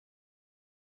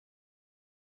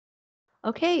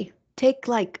Okay, take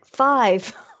like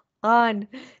five on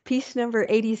piece number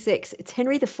 86. It's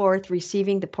Henry IV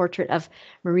receiving the portrait of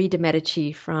Marie de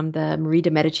Medici from the Marie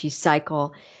de Medici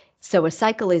cycle. So a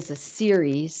cycle is a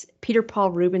series. Peter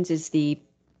Paul Rubens is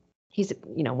he's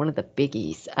one of the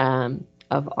biggies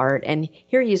of art, and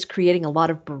here he is creating a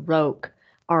lot of Baroque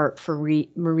art for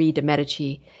Marie de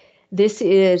Medici. This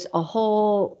is a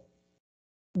whole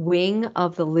wing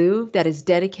of the Louvre that is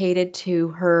dedicated to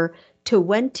her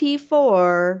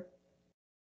 24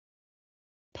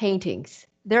 paintings.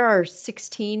 There are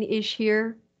 16-ish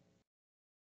here.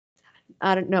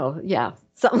 I don't know. Yeah,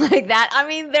 something like that. I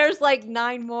mean, there's like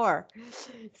nine more.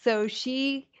 So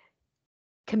she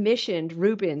commissioned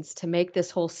Rubens to make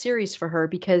this whole series for her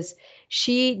because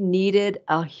she needed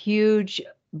a huge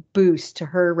boost to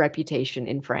her reputation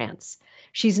in France.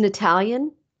 She's an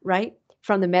Italian, right?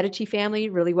 From the Medici family,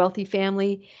 really wealthy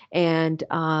family. And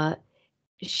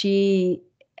she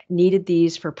needed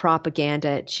these for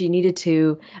propaganda. She needed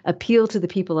to appeal to the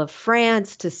people of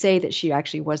France to say that she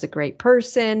actually was a great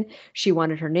person. She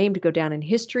wanted her name to go down in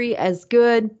history as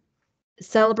good,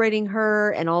 celebrating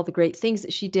her and all the great things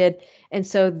that she did. And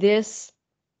so this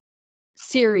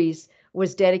series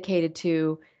was dedicated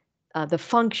to the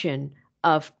function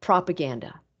of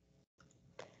propaganda.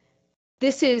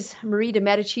 This is Marie de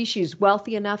Medici. She's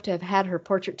wealthy enough to have had her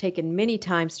portrait taken many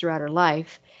times throughout her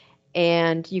life.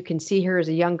 And you can see her as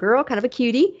a young girl, kind of a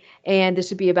cutie. And this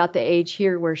would be about the age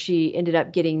here where she ended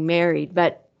up getting married.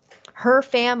 But her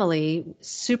family,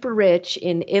 super rich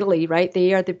in Italy, right?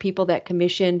 They are the people that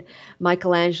commissioned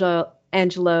Michelangelo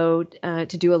to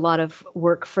do a lot of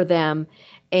work for them.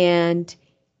 And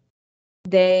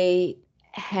they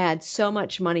had so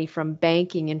much money from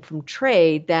banking and from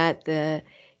trade that the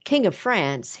King of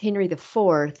France, Henry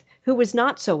IV, who was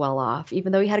not so well off,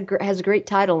 even though he has a great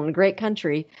title in a great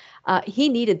country, he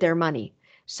needed their money.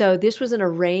 So this was an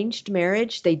arranged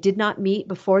marriage. They did not meet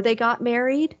before they got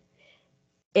married.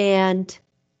 And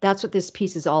that's what this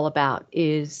piece is all about,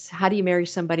 is how do you marry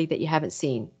somebody that you haven't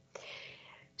seen?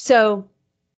 So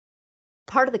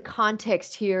part of the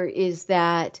context here is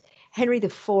that Henry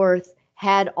IV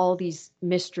had all these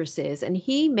mistresses, and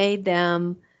he made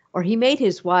them, or he made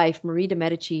his wife, Marie de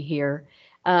Medici here,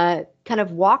 kind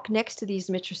of walk next to these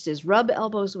mistresses, rub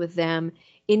elbows with them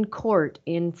in court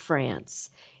in France.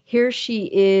 Here she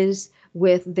is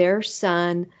with their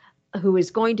son, who is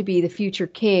going to be the future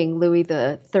king, Louis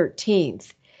the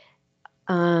 13th.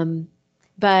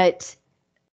 But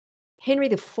Henry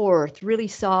IV really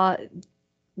saw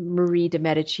Marie de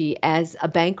Medici as a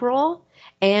bankroll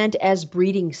and as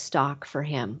breeding stock for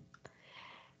him.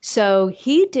 So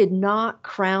he did not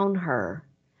crown her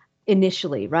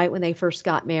initially, right when they first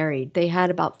got married. They had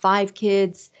about 5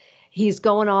 kids. He's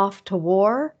going off to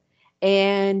war,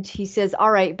 and he says,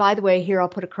 all right, by the way, here, I'll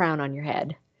put a crown on your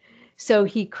head. So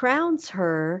he crowns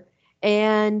her,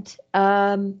 and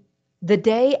the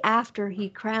day after he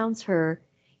crowns her,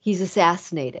 he's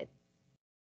assassinated.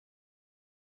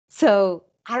 So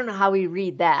I don't know how we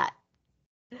read that.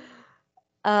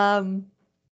 Um,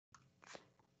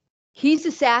 he's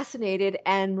assassinated,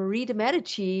 and Marie de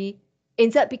Medici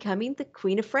ends up becoming the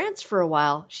Queen of France for a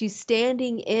while. She's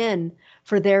standing in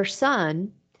for their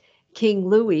son, King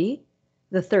Louis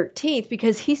the 13th,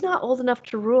 because he's not old enough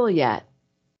to rule yet.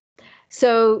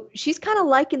 So she's kind of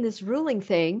liking this ruling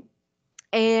thing.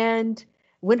 And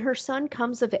when her son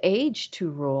comes of age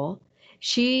to rule,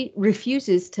 she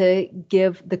refuses to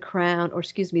give the crown, or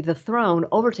excuse me, the throne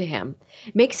over to him,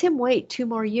 makes him wait 2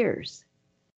 more years.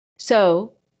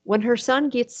 So when her son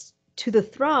gets to the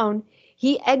throne,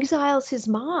 he exiles his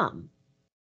mom.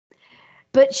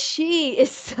 But she is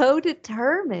so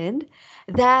determined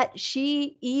that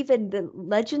the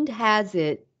legend has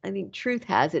it, I think truth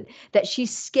has it, that she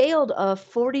scaled a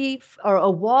 40 or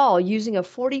a wall using a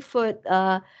 40-foot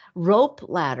rope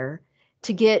ladder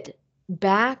to get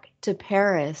back to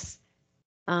Paris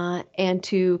and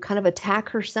to kind of attack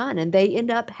her son. And they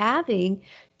end up having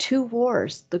 2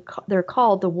 wars. They're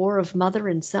called the War of Mother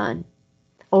and Son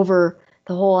over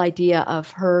the whole idea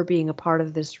of her being a part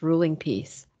of this ruling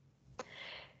piece.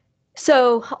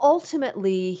 So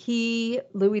ultimately,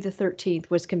 Louis the 13th,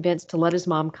 was convinced to let his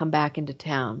mom come back into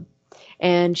town.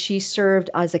 And she served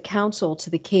as a counsel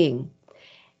to the king.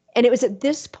 And it was at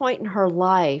this point in her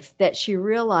life that she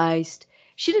realized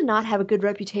she did not have a good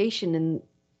reputation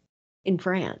in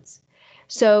France.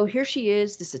 So here she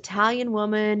is, this Italian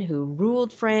woman who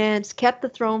ruled France, kept the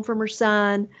throne from her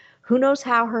son, who knows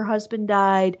how her husband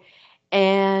died.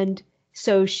 And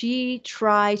so she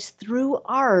tries through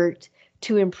art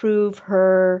to improve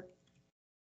her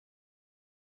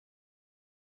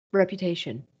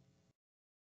reputation.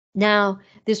 Now,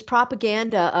 this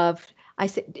propaganda of, I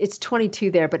said it's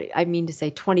 22 there, but I mean to say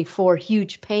 24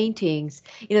 huge paintings.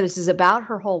 This is about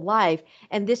her whole life,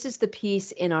 and this is the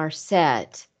piece in our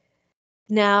set.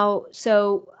 Now,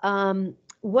 so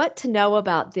what to know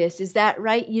about this is that,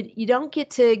 right, you don't get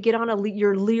to get on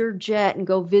your Lear jet and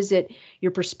go visit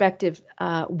your prospective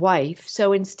wife.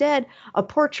 So instead, a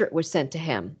portrait was sent to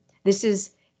him. This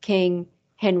is King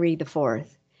Henry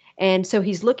IV. And so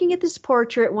he's looking at this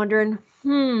portrait, wondering,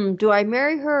 do I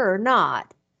marry her or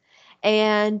not?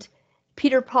 And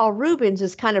Peter Paul Rubens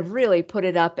has kind of really put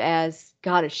it up as,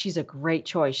 God, she's a great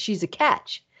choice. She's a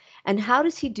catch. And how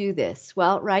does he do this?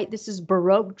 Well, right, this is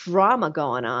Baroque drama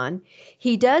going on.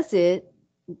 He does it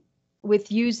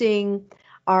with using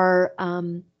our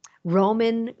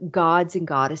Roman gods and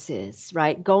goddesses,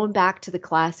 right? Going back to the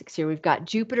classics here, we've got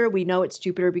Jupiter. We know it's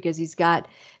Jupiter because he's got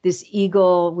this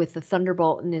eagle with the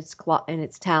thunderbolt in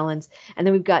its talons, and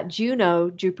then we've got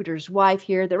Juno, Jupiter's wife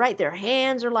here. They're right; their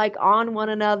hands are like on one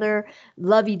another,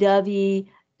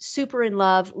 lovey-dovey, super in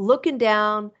love, looking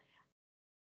down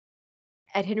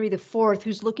at Henry IV,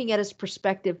 who's looking at his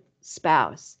prospective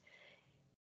spouse.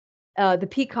 The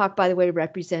peacock, by the way,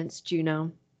 represents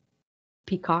Juno.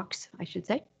 Peacocks, I should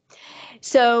say.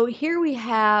 So here we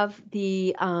have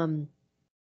the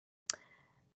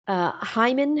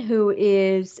Hymen, who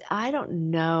is, I don't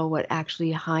know what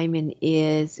actually Hymen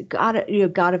is, god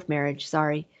of marriage,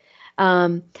 sorry,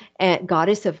 and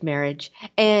goddess of marriage.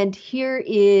 And here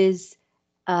is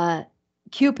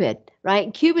Cupid,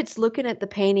 right? Cupid's looking at the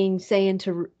painting, saying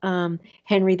to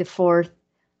Henry IV,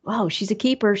 "Oh, she's a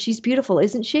keeper. She's beautiful,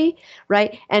 isn't she?"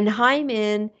 Right? And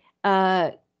Hymen,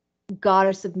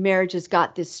 goddess of marriage, has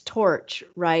got this torch,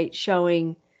 right,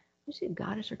 showing, is it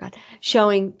goddess or god,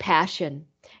 showing passion.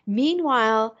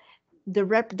 Meanwhile,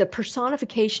 the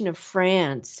personification of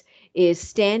France is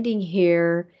standing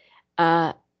here.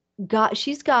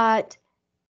 She's got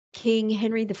King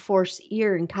Henry IV's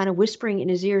ear and kind of whispering in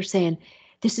his ear, saying,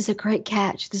 "This is a great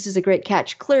catch. This is a great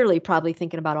catch." Clearly, probably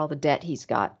thinking about all the debt he's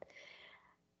got.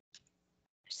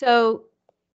 So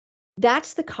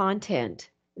that's the content.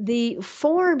 The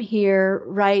form here,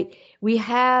 right? We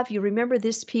have, you remember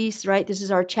this piece, right? This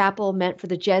is our chapel meant for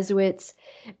the Jesuits.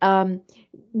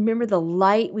 Remember the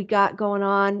light we got going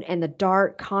on and the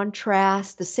dark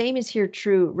contrast. The same is here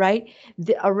true, right?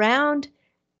 Around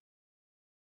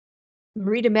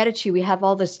Marie de Medici, we have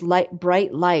all this light,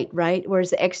 bright light, right? Whereas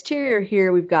the exterior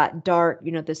here, we've got dark,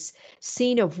 this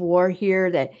scene of war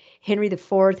here that Henry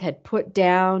IV had put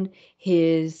down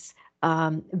his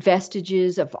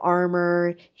vestiges of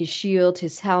armor, his shield,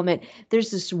 his helmet.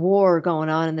 There's this war going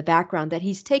on in the background that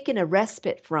he's taken a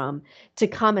respite from to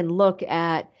come and look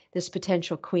at this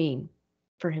potential queen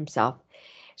for himself.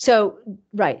 So,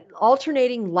 right,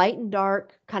 alternating light and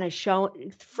dark, kind of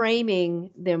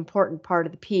framing the important part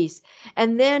of the piece.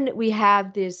 And then we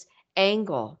have this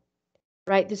angle,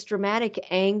 right? This dramatic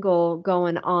angle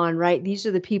going on, right? These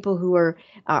are the people who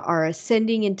are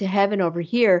ascending into heaven over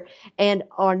here, and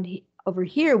over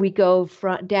here we go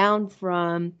down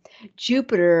from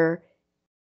Jupiter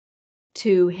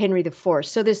to Henry IV.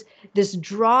 So this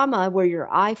drama where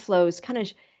your eye flows kind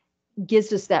of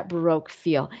gives us that Baroque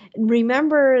feel. And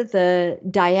remember the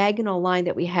diagonal line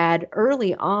that we had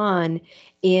early on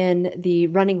in the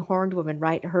Running Horned Woman,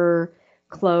 right? Her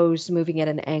clothes moving at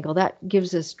an angle. That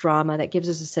gives us drama. That gives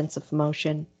us a sense of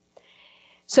motion.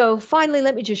 So finally,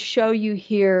 let me just show you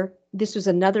here. This was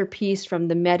another piece from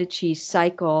the Medici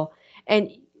cycle.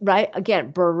 And right,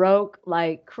 again, Baroque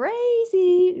like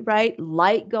crazy, right?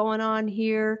 Light going on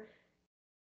here,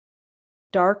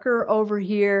 darker over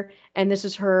here, and this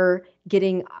is her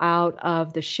getting out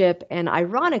of the ship. And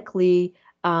ironically,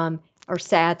 or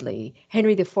sadly,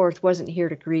 Henry IV wasn't here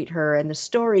to greet her. And the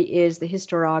story is, the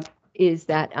historiog is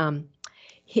that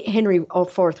Henry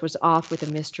IV was off with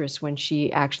a mistress when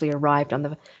she actually arrived on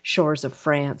the shores of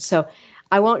France. So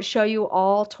I won't show you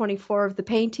all 24 of the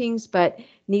paintings, but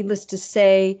needless to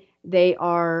say, they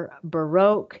are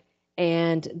Baroque,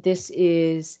 and this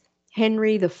is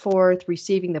Henry IV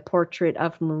receiving the portrait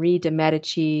of Marie de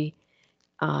Medici.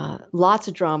 Lots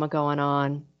of drama going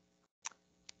on.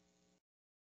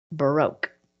 Baroque.